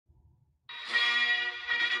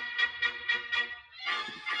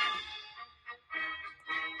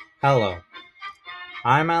Hello,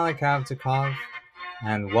 I'm Alec Avdikov,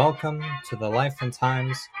 and welcome to the life and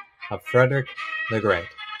times of Frederick the Great.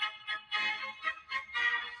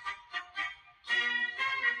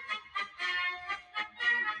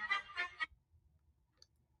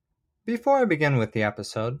 Before I begin with the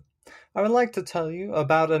episode, I would like to tell you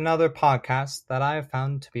about another podcast that I have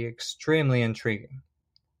found to be extremely intriguing.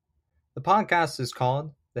 The podcast is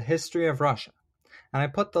called The History of Russia, and I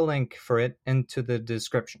put the link for it into the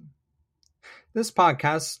description. This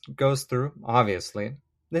podcast goes through, obviously,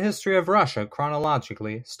 the history of Russia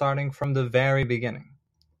chronologically, starting from the very beginning.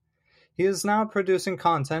 He is now producing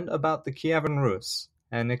content about the Kievan Rus,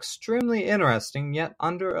 an extremely interesting yet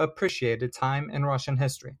underappreciated time in Russian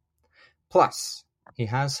history. Plus, he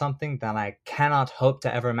has something that I cannot hope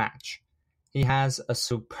to ever match. He has a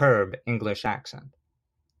superb English accent.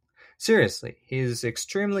 Seriously, he is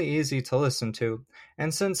extremely easy to listen to,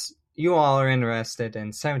 and since you all are interested in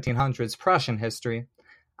 1700s Prussian history,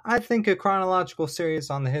 I think a chronological series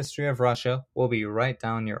on the history of Russia will be right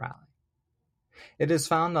down your alley. It is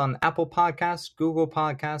found on Apple Podcasts, Google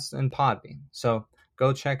Podcasts, and Podbean, so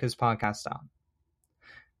go check his podcast out.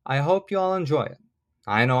 I hope you all enjoy it.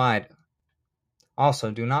 I know I do. Also,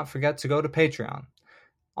 do not forget to go to Patreon.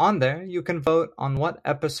 On there, you can vote on what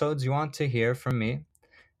episodes you want to hear from me.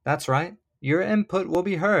 That's right, your input will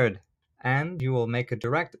be heard, and you will make a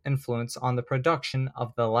direct influence on the production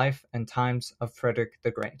of the life and times of Frederick the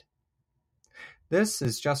Great. This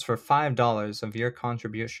is just for $5 of your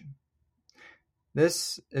contribution.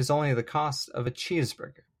 This is only the cost of a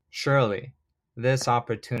cheeseburger. Surely, this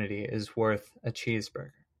opportunity is worth a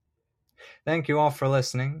cheeseburger. Thank you all for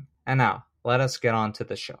listening, and now, let us get on to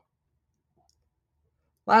the show.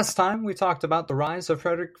 Last time, we talked about the rise of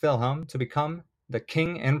Frederick Wilhelm to become the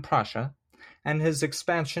king in Prussia, and his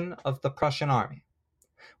expansion of the Prussian army.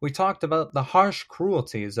 We talked about the harsh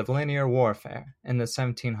cruelties of linear warfare in the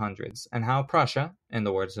 1700s, and how Prussia, in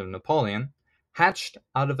the words of Napoleon, hatched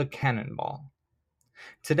out of a cannonball.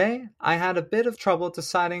 Today, I had a bit of trouble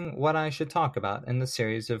deciding what I should talk about in the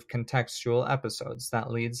series of contextual episodes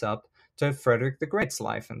that leads up to Frederick the Great's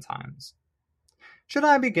life and times. Should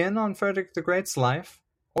I begin on Frederick the Great's life,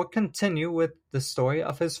 or continue with the story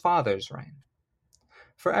of his father's reign?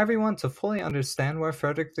 For everyone to fully understand where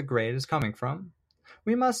Frederick the Great is coming from,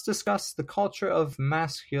 we must discuss the culture of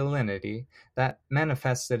masculinity that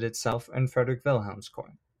manifested itself in Frederick Wilhelm's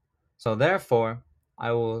court. So therefore,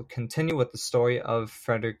 I will continue with the story of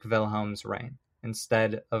Frederick Wilhelm's reign,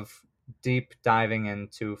 instead of deep diving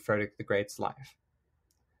into Frederick the Great's life.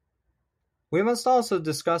 We must also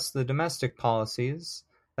discuss the domestic policies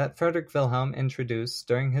that Frederick Wilhelm introduced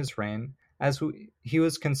during his reign, as he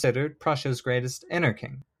was considered Prussia's greatest inner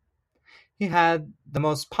king. He had the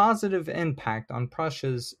most positive impact on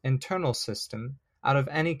Prussia's internal system out of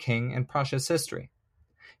any king in Prussia's history.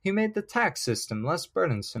 He made the tax system less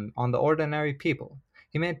burdensome on the ordinary people.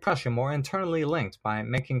 He made Prussia more internally linked by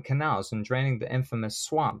making canals and draining the infamous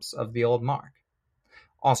swamps of the old Mark.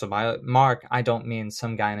 Also, by Mark, I don't mean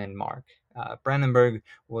some guy named Mark. Brandenburg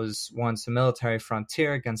was once a military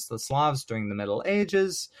frontier against the Slavs during the Middle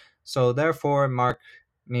Ages, so therefore Mark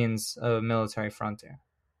means a military frontier.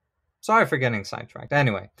 Sorry for getting sidetracked.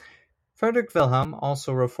 Anyway, Frederick Wilhelm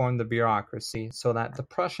also reformed the bureaucracy so that the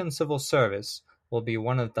Prussian civil service will be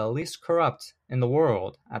one of the least corrupt in the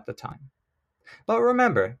world at the time. But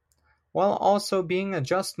remember, while also being a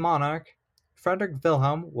just monarch, Frederick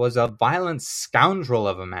Wilhelm was a violent scoundrel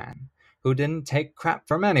of a man who didn't take crap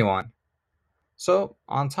from anyone. So,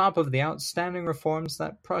 on top of the outstanding reforms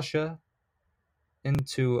that Prussia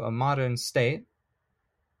into a modern state,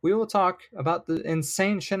 we will talk about the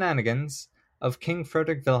insane shenanigans of King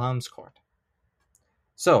Frederick Wilhelm's court.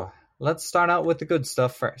 So, let's start out with the good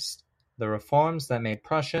stuff first, the reforms that made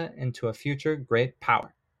Prussia into a future great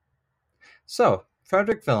power. So,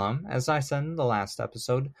 Frederick Wilhelm, as I said in the last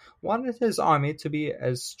episode, wanted his army to be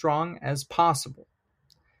as strong as possible.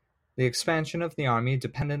 The expansion of the army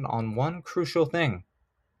depended on one crucial thing: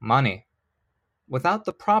 money. Without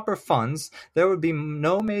the proper funds, there would be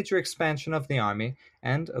no major expansion of the army,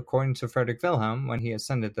 and according to Frederick Wilhelm, when he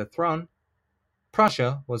ascended the throne,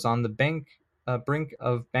 Prussia was on the brink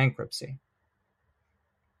of bankruptcy.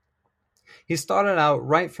 He started out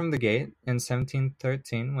right from the gate in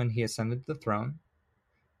 1713 when he ascended the throne.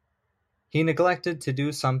 He neglected to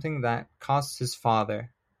do something that cost his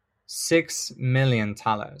father 6 million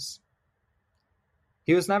thalers.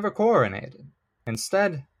 He was never coronated.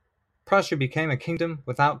 Instead, Prussia became a kingdom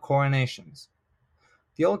without coronations.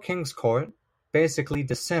 The old king's court basically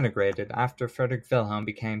disintegrated after Frederick Wilhelm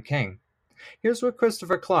became king. Here's what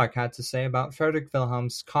Christopher Clark had to say about Frederick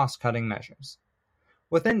Wilhelm's cost-cutting measures.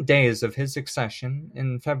 Within days of his accession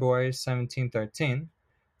in February 1713,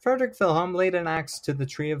 Frederick Wilhelm laid an axe to the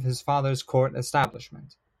tree of his father's court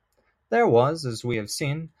establishment. There was, as we have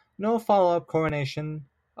seen, no follow-up coronation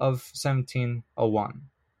of 1701.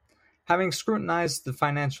 Having scrutinized the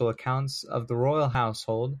financial accounts of the royal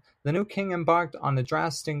household, the new king embarked on a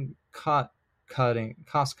drastic cost-cutting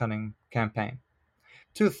campaign.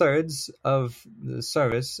 Two-thirds of the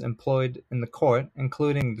service employed in the court,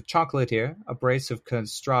 including the chocolatier, a brace of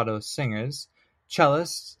castrato singers,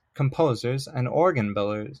 cellists, composers, and organ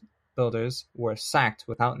builders, were sacked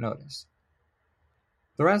without notice.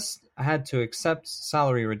 The rest had to accept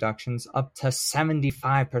salary reductions up to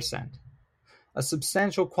 75%. A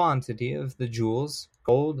substantial quantity of the jewels,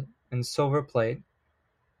 gold and silver plate,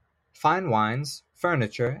 fine wines,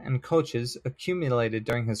 furniture, and coaches accumulated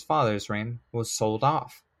during his father's reign was sold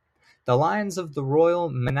off. The lions of the royal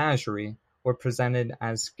menagerie were presented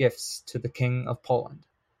as gifts to the King of Poland.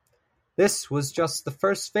 This was just the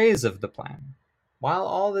first phase of the plan. While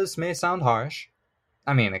all this may sound harsh,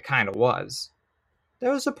 it kind of was,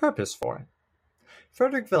 there was a purpose for it.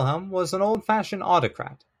 Frederick Wilhelm was an old-fashioned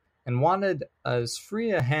autocrat and wanted as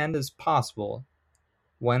free a hand as possible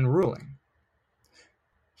when ruling.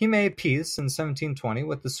 He made peace in 1720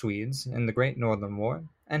 with the Swedes in the Great Northern War,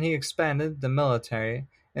 and he expanded the military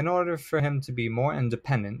in order for him to be more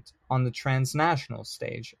independent on the transnational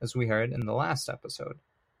stage, as we heard in the last episode.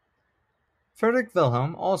 Frederick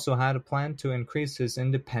Wilhelm also had a plan to increase his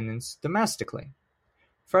independence domestically.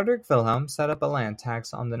 Frederick Wilhelm set up a land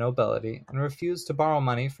tax on the nobility and refused to borrow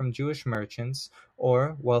money from Jewish merchants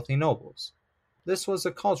or wealthy nobles. This was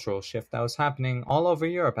a cultural shift that was happening all over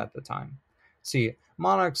Europe at the time. See,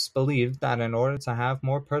 monarchs believed that in order to have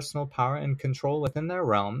more personal power and control within their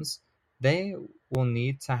realms, they will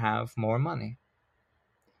need to have more money.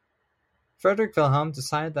 Frederick Wilhelm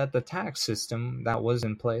decided that the tax system that was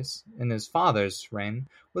in place in his father's reign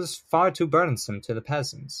was far too burdensome to the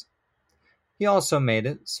peasants. He also made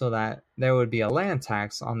it so that there would be a land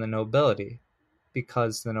tax on the nobility,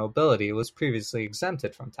 because the nobility was previously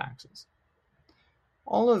exempted from taxes.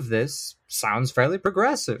 All of this sounds fairly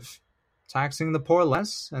progressive, taxing the poor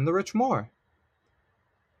less and the rich more.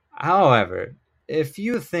 However, if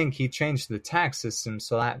you think he changed the tax system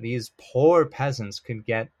so that these poor peasants could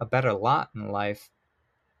get a better lot in life,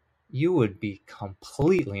 you would be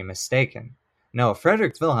completely mistaken. No,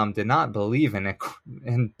 Frederick Wilhelm did not believe in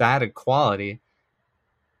that equality.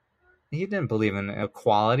 He didn't believe in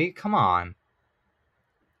equality. Come on.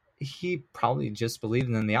 He probably just believed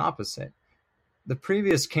in the opposite. The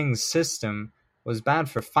previous king's system was bad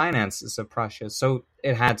for finances of Prussia, so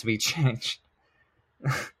it had to be changed.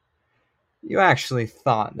 You actually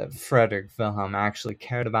thought that Frederick Wilhelm actually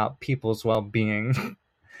cared about people's well-being.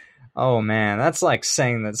 Oh man, that's like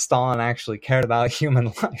saying that Stalin actually cared about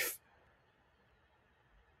human life.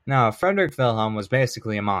 Now, Frederick Wilhelm was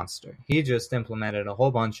basically a monster. He just implemented a whole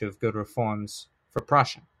bunch of good reforms for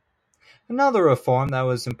Prussia. Another reform that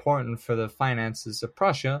was important for the finances of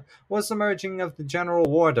Prussia was the merging of the General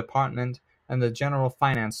War Department and the General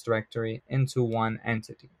Finance Directory into one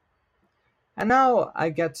entity. And now I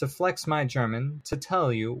get to flex my German to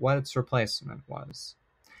tell you what its replacement was.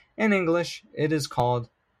 In English, it is called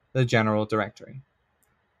the General Directory.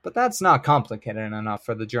 But that's not complicated enough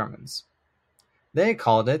for the Germans. They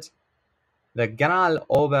called it the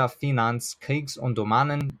Generaloberfinanz Kriegs- und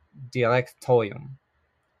Domänendirektorium.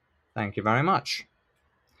 Thank you very much.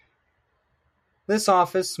 This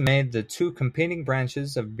office made the two competing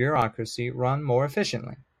branches of bureaucracy run more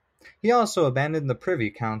efficiently. He also abandoned the Privy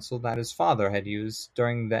Council that his father had used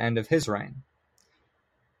during the end of his reign.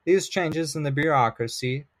 These changes in the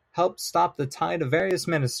bureaucracy helped stop the tide of various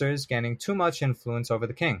ministers gaining too much influence over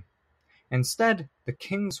the king. Instead, the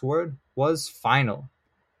king's word was final,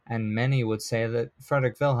 and many would say that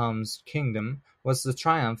Frederick Wilhelm's kingdom was the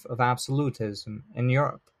triumph of absolutism in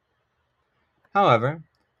Europe. However,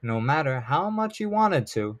 no matter how much he wanted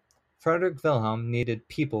to, Frederick Wilhelm needed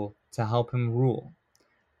people to help him rule.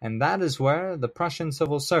 And that is where the Prussian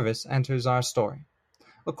civil service enters our story.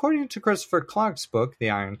 According to Christopher Clark's book, The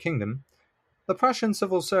Iron Kingdom, the Prussian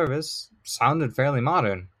civil service sounded fairly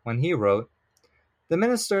modern when he wrote, "The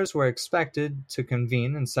ministers were expected to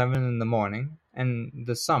convene at 7 in the morning in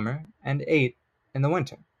the summer and 8 in the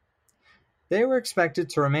winter. They were expected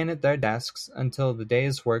to remain at their desks until the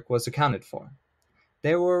day's work was accounted for.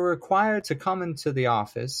 They were required to come into the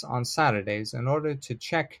office on Saturdays in order to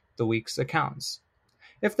check the week's accounts.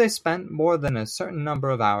 If they spent more than a certain number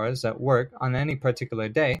of hours at work on any particular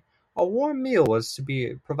day, a warm meal was to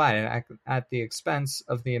be provided at the expense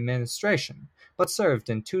of the administration, but served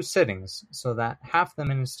in 2 sittings so that half the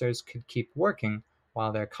ministers could keep working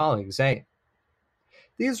while their colleagues ate.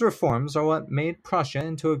 These reforms are what made Prussia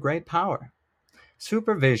into a great power.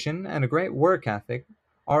 Supervision and a great work ethic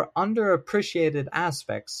are underappreciated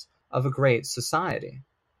aspects of a great society.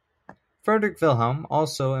 Frederick Wilhelm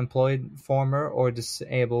also employed former or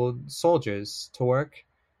disabled soldiers to work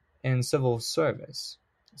in civil service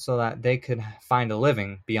so that they could find a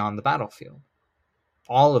living beyond the battlefield.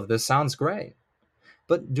 All of this sounds great.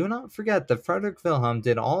 But do not forget that Frederick Wilhelm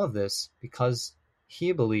did all of this because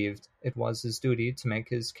he believed it was his duty to make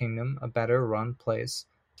his kingdom a better run place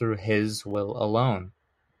through his will alone.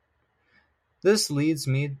 This leads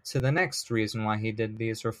me to the next reason why he did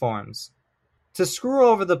these reforms: to screw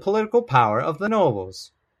over the political power of the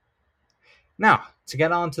nobles. Now, to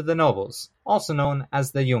get on to the nobles, also known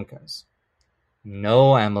as the Junkers.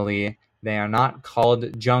 No, Emily, they are not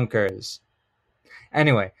called Junkers.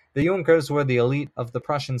 Anyway, the Junkers were the elite of the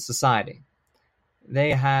Prussian society.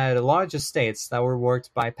 They had large estates that were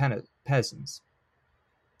worked by peasants.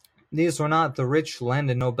 These were not the rich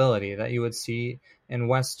landed nobility that you would see in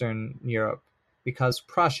Western Europe, because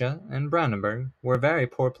Prussia and Brandenburg were very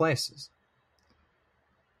poor places.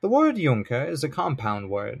 The word Junker is a compound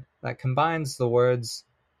word that combines the words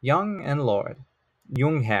young and lord,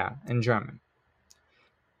 Jungherr in German.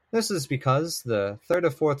 This is because the third or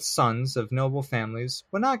fourth sons of noble families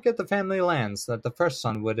would not get the family lands that the first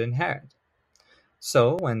son would inherit.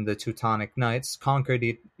 So, when the Teutonic Knights conquered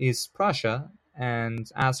East Prussia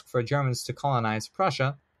and asked for Germans to colonize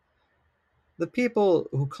Prussia, the people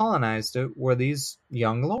who colonized it were these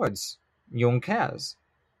young lords, Junkers.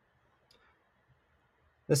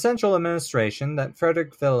 The central administration that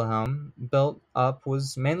Frederick Wilhelm built up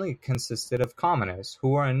was mainly consisted of commoners who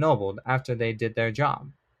were ennobled after they did their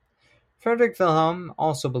job. Frederick Wilhelm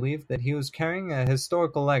also believed that he was carrying a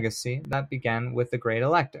historical legacy that began with the Great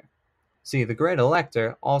Elector. See, the Great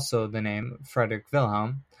Elector, also the name Frederick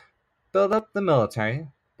Wilhelm, built up the military,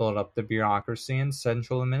 built up the bureaucracy and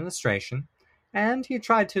central administration, and he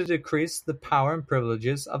tried to decrease the power and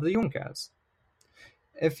privileges of the Junkers.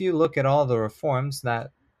 If you look at all the reforms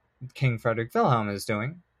that King Frederick Wilhelm is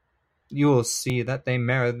doing, you will see that they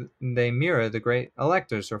mirror the Great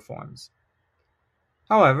Elector's reforms.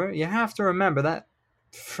 However, you have to remember that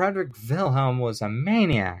Frederick Wilhelm was a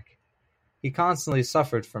maniac. He constantly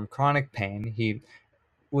suffered from chronic pain, he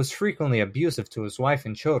was frequently abusive to his wife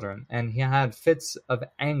and children, and he had fits of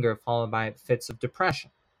anger followed by fits of depression.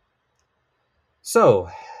 So,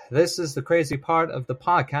 this is the crazy part of the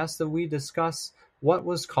podcast that we discuss what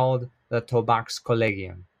was called the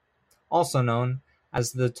Tobakskollegium, also known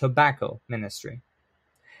as the Tobacco Ministry.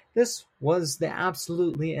 This was the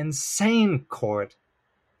absolutely insane court,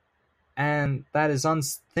 and that is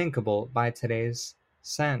unthinkable by today's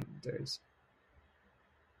standards.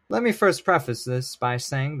 Let me first preface this by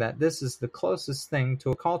saying that this is the closest thing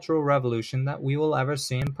to a cultural revolution that we will ever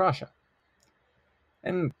see in Prussia.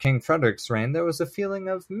 In King Frederick's reign, there was a feeling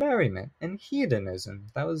of merriment and hedonism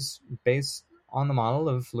that was based on the model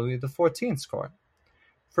of Louis XIV's court.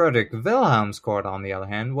 Frederick Wilhelm's court, on the other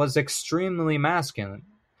hand, was extremely masculine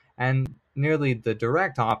and nearly the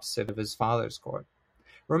direct opposite of his father's court.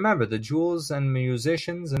 Remember the jewels and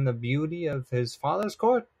musicians and the beauty of his father's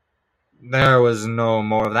court? There was no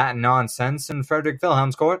more of that nonsense in Frederick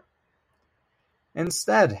Wilhelm's court.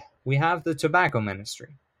 Instead, we have the Tobacco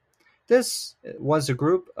Ministry. This was a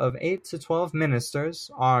group of 8 to 12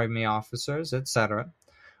 ministers, army officers, etc.,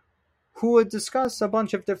 who would discuss a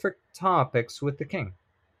bunch of different topics with the king.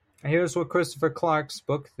 Here's what Christopher Clark's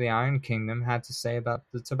book, The Iron Kingdom, had to say about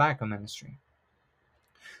the Tobacco Ministry.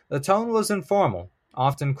 The tone was informal,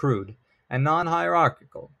 often crude, and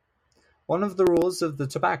non-hierarchical. One of the rules of the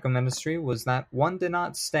Tobacco Ministry was that one did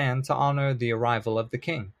not stand to honor the arrival of the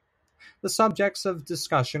king. The subjects of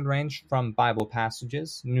discussion ranged from Bible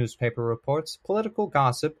passages, newspaper reports, political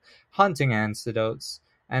gossip, hunting anecdotes,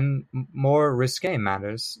 and more risque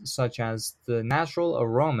matters, such as the natural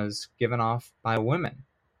aromas given off by women.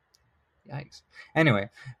 Yikes. Anyway,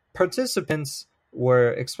 participants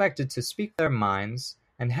were expected to speak their minds,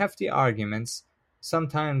 and hefty arguments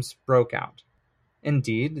sometimes broke out.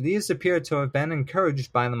 Indeed, these appeared to have been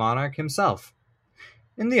encouraged by the monarch himself.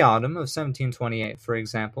 In the autumn of 1728, for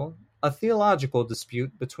example, a theological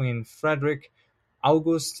dispute between Frederick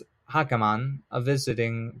August Hackemann, a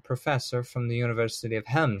visiting professor from the University of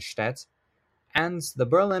Helmstedt, and the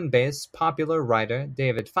Berlin-based popular writer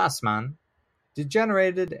David Fassmann,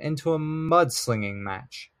 degenerated into a mudslinging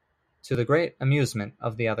match, to the great amusement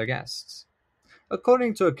of the other guests.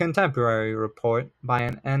 According to a contemporary report by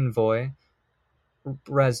an envoy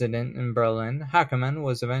resident in Berlin, Hackemann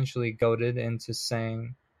was eventually goaded into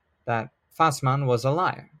saying that Fassmann was a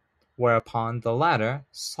liar, whereupon the latter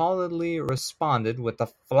solidly responded with the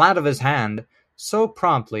flat of his hand so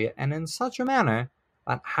promptly and in such a manner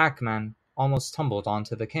that Hackman almost tumbled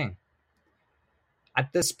onto the king.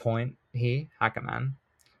 At this point Hackman,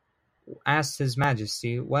 asked his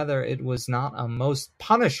majesty whether it was not a most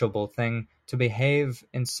punishable thing to behave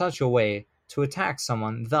in such a way to attack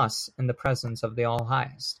someone thus in the presence of the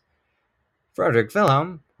All-Highest. Frederick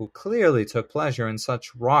Wilhelm, who clearly took pleasure in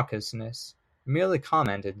such raucousness, merely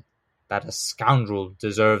commented that a scoundrel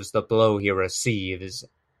deserves the blow he receives.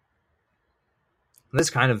 This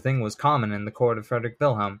kind of thing was common in the court of Frederick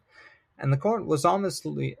Wilhelm, and the court was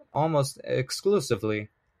almost exclusively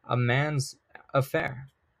a man's affair.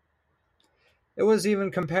 It was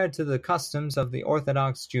even compared to the customs of the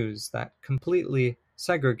Orthodox Jews that completely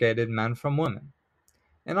segregated men from women.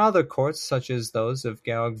 In other courts, such as those of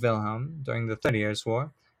Georg Wilhelm during the 30 Years'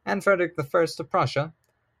 War and Frederick I of Prussia,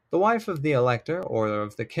 the wife of the elector or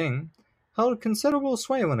of the king held considerable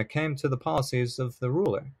sway when it came to the policies of the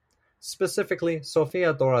ruler. Specifically,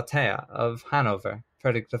 Sophia Dorothea of Hanover,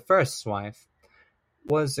 Frederick I's wife,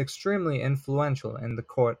 was extremely influential in the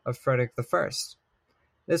court of Frederick I.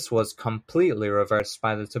 This was completely reversed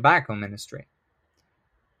by the tobacco ministry.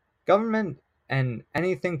 Government and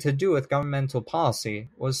anything to do with governmental policy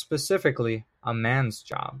was specifically a man's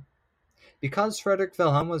job. Because Frederick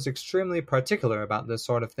Wilhelm was extremely particular about this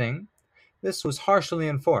sort of thing, this was harshly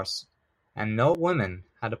enforced, and no women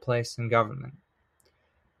had a place in government.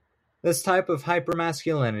 This type of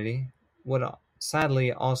hypermasculinity would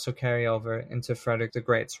sadly also carry over into Frederick the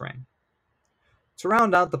Great's reign. To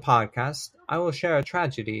round out the podcast, I will share a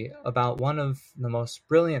tragedy about one of the most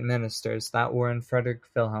brilliant ministers that were in Frederick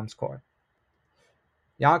Wilhelm's court.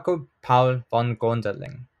 Jakob Paul von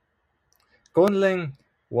Gondeling. Gondeling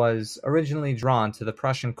was originally drawn to the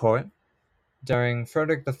Prussian court during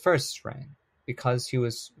Frederick I's reign because he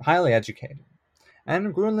was highly educated,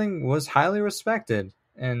 and Grundling was highly respected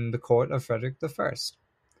in the court of Frederick I.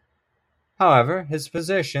 However, his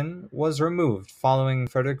position was removed following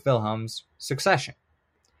Frederick Wilhelm's succession.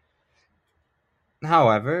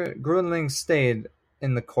 However, Grundling stayed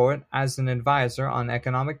in the court as an advisor on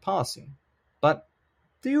economic policy. But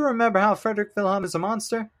do you remember how Frederick Wilhelm is a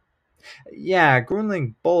monster? Yeah,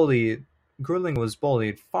 Grundling was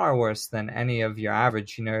bullied far worse than any of your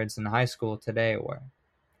average nerds in high school today were.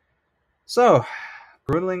 So,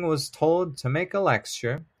 Grundling was told to make a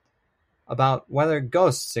lecture about whether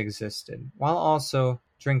ghosts existed, while also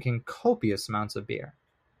drinking copious amounts of beer.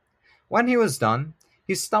 When he was done,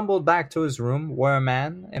 he stumbled back to his room where a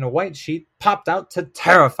man in a white sheet popped out to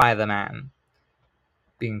terrify the man.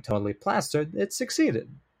 Being totally plastered, it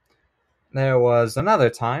succeeded. There was another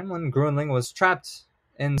time when Grundling was trapped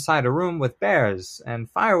inside a room with bears, and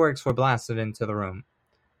fireworks were blasted into the room.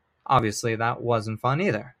 Obviously, that wasn't fun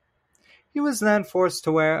either. He was then forced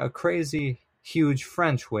to wear a crazy, huge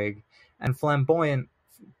French wig and flamboyant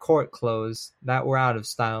court clothes that were out of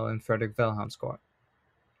style in Frederick Wilhelm's court.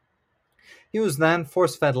 He was then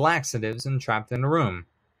force-fed laxatives and trapped in a room.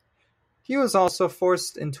 He was also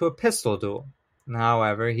forced into a pistol duel.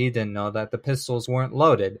 However, he didn't know that the pistols weren't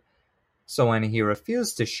loaded, so when he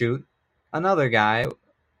refused to shoot, another guy,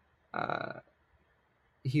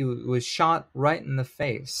 he was shot right in the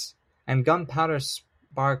face, and gunpowder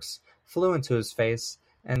sparks flew into his face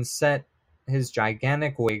and set his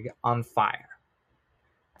gigantic wig on fire.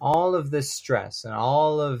 All of this stress and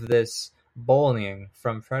all of this bullying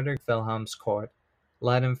from Frederick Wilhelm's court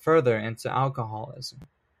led him further into alcoholism,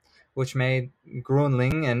 which made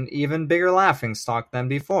Grundling an even bigger laughingstock than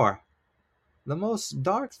before. The most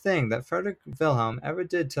dark thing that Frederick Wilhelm ever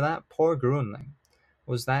did to that poor Grundling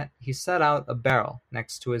was that he set out a barrel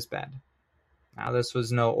next to his bed. Now, this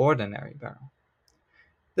was no ordinary barrel.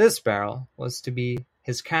 This barrel was to be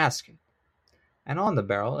his casket, and on the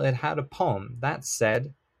barrel it had a poem that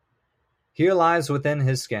said, "Here lies within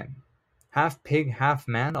his skin, half pig, half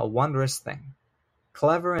man, a wondrous thing,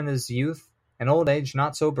 clever in his youth, in old age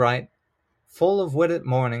not so bright, full of wit at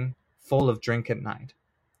morning, full of drink at night.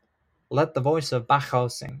 Let the voice of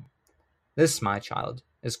Bacchus sing. This, my child,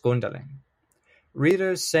 is Gundeling.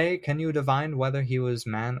 Readers, say, can you divine whether he was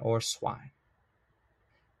man or swine?"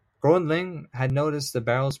 Grundling had noticed the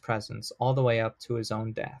barrel's presence all the way up to his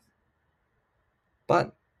own death.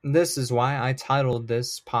 But this is why I titled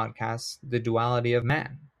this podcast The Duality of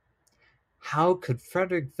Man. How could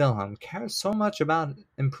Frederick Wilhelm care so much about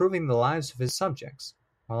improving the lives of his subjects,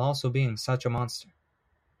 while also being such a monster?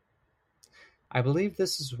 I believe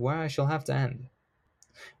this is where I shall have to end.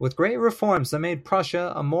 With great reforms that made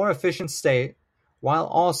Prussia a more efficient state, while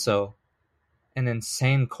also an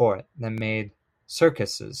insane court that made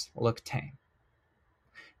circuses look tame.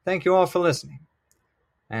 Thank you all for listening.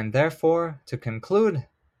 And therefore, to conclude,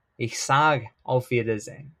 ich sag auf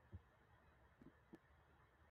Wiedersehen.